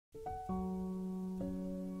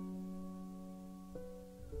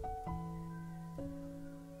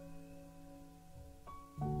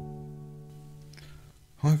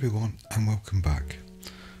Hi everyone and welcome back.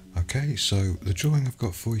 Okay, so the drawing I've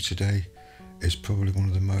got for you today is probably one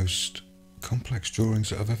of the most complex drawings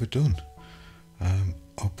that I've ever done.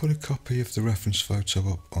 I'll put a copy of the reference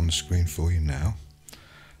photo up on the screen for you now.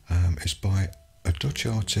 It's by a Dutch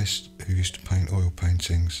artist who used to paint oil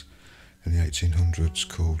paintings in the 1800s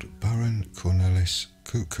called Baron Cornelis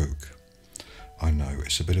Koekkoek. I know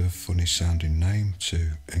it's a bit of a funny sounding name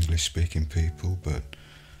to English speaking people, but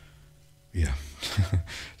yeah,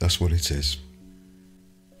 that's what it is.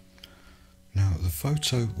 Now, the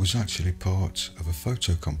photo was actually part of a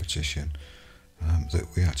photo competition that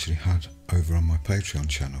we actually had over on my Patreon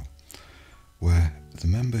channel, where the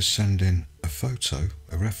members send in a photo,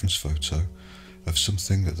 a reference photo, of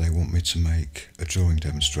something that they want me to make a drawing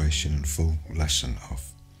demonstration and full lesson of.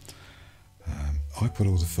 I put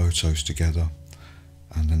all the photos together,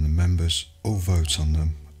 and then the members all vote on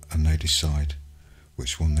them and they decide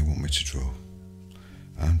which one they want me to draw,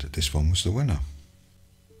 and this one was the winner.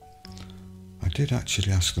 I did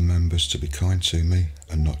actually ask the members to be kind to me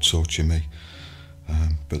and not torture me,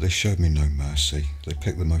 but they showed me no mercy. They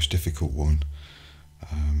picked the most difficult one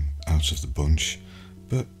out of the bunch,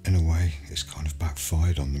 but in a way it's kind of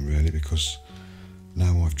backfired on them really, because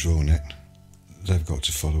now I've drawn it, they've got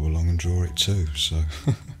to follow along and draw it too, so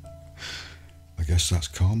I guess that's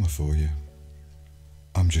karma for you.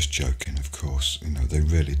 I'm just joking, of course. You know, they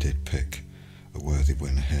really did pick a worthy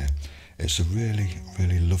winner here. It's a really,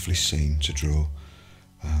 really lovely scene to draw.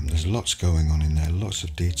 There's lots going on in there, lots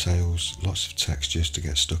of details, lots of textures to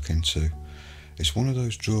get stuck into. It's one of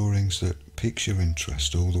those drawings that piques your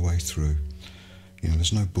interest all the way through. You know,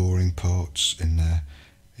 there's no boring parts in there,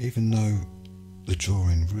 even though the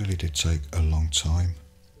drawing really did take a long time.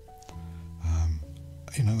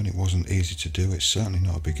 You know, and it wasn't easy to do. It's certainly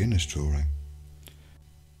not a beginner's drawing.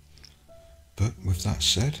 But with that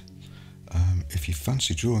said, if you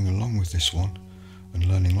fancy drawing along with this one and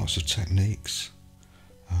learning lots of techniques,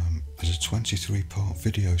 there's a 23-part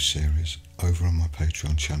video series over on my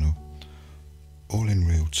Patreon channel, all in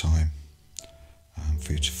real time,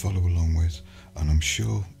 for you to follow along with, and I'm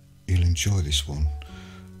sure you'll enjoy this one.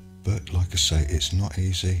 But like I say, it's not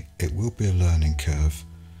easy. It will be a learning curve,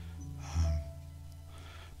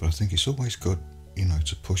 but I think it's always good, you know,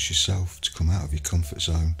 to push yourself, to come out of your comfort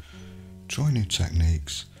zone, try new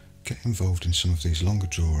techniques, get involved in some of these longer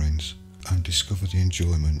drawings, and discover the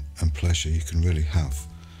enjoyment and pleasure you can really have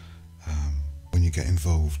when you get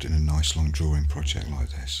involved in a nice long drawing project like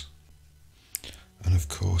this. And of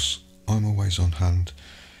course, I'm always on hand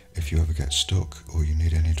if you ever get stuck or you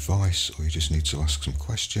need any advice or you just need to ask some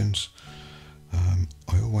questions.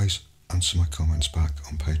 I always answer my comments back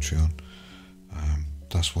on Patreon.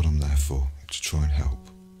 That's what I'm there for, to try and help.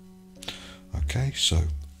 Okay, so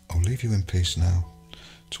I'll leave you in peace now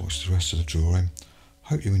to watch the rest of the drawing.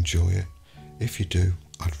 Hope you enjoy it. If you do,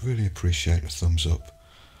 I'd really appreciate a thumbs up,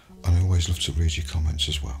 and I always love to read your comments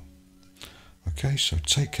as well. Okay, so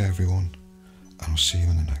take care everyone, and I'll see you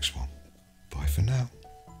in the next one. Bye for now.